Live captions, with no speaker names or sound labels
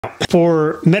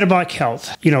For metabolic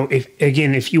health,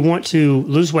 if you want to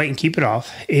lose weight and keep it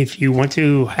off, if you want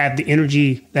to have the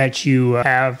energy that you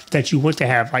want to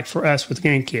have, like for us with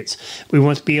grandkids, we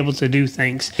want to be able to do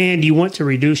things, and you want to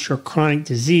reduce your chronic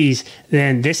disease,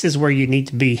 then this is where you need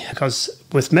to be. Because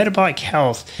with metabolic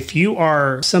health, if you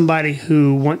are somebody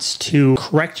who wants to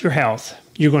correct your health,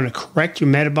 you're going to correct your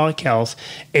metabolic health,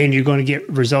 and you're going to get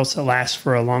results that last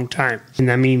for a long time. And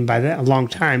I mean by that, a long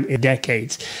time,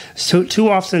 decades. So too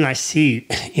often I see,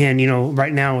 and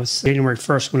right now it's January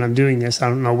 1st when I'm doing this. I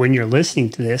don't know when you're listening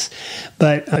to this,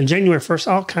 but on January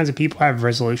 1st, all kinds of people have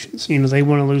resolutions. They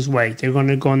want to lose weight. They're going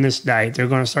to go on this diet. They're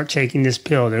going to start taking this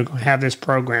pill. They're going to have this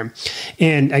program.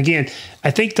 And again, I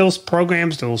think those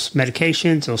programs, those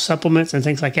medications, those supplements and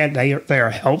things like that, they are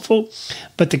helpful.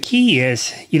 But the key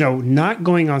is, not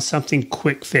going on something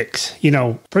quick fix,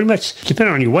 pretty much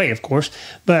depending on your weight, of course.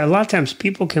 But a lot of times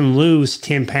people can lose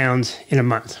 10 pounds in a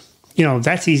month.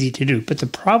 That's easy to do. But the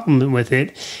problem with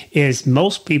it is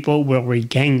most people will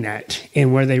regain that.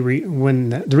 And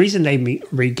the reason they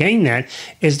regain that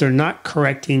is they're not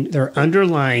correcting their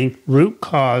underlying root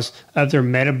cause of their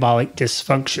metabolic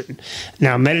dysfunction.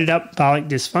 Now, metabolic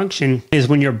dysfunction is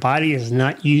when your body is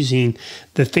not using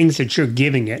the things that you're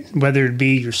giving it, whether it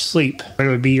be your sleep,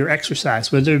 whether it be your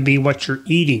exercise, whether it be what you're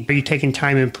eating. Are you taking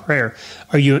time in prayer?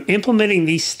 Are you implementing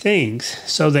these things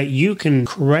so that you can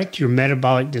correct your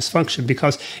metabolic dysfunction?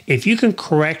 Because if you can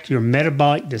correct your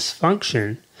metabolic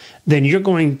dysfunction, then your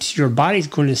body's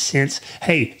going to sense,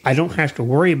 hey, I don't have to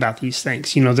worry about these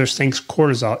things. There's things,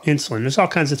 cortisol, insulin, there's all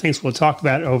kinds of things we'll talk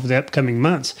about over the upcoming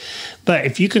months. But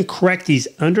if you can correct these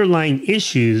underlying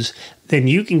issues, then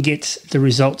you can get the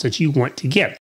results that you want to get.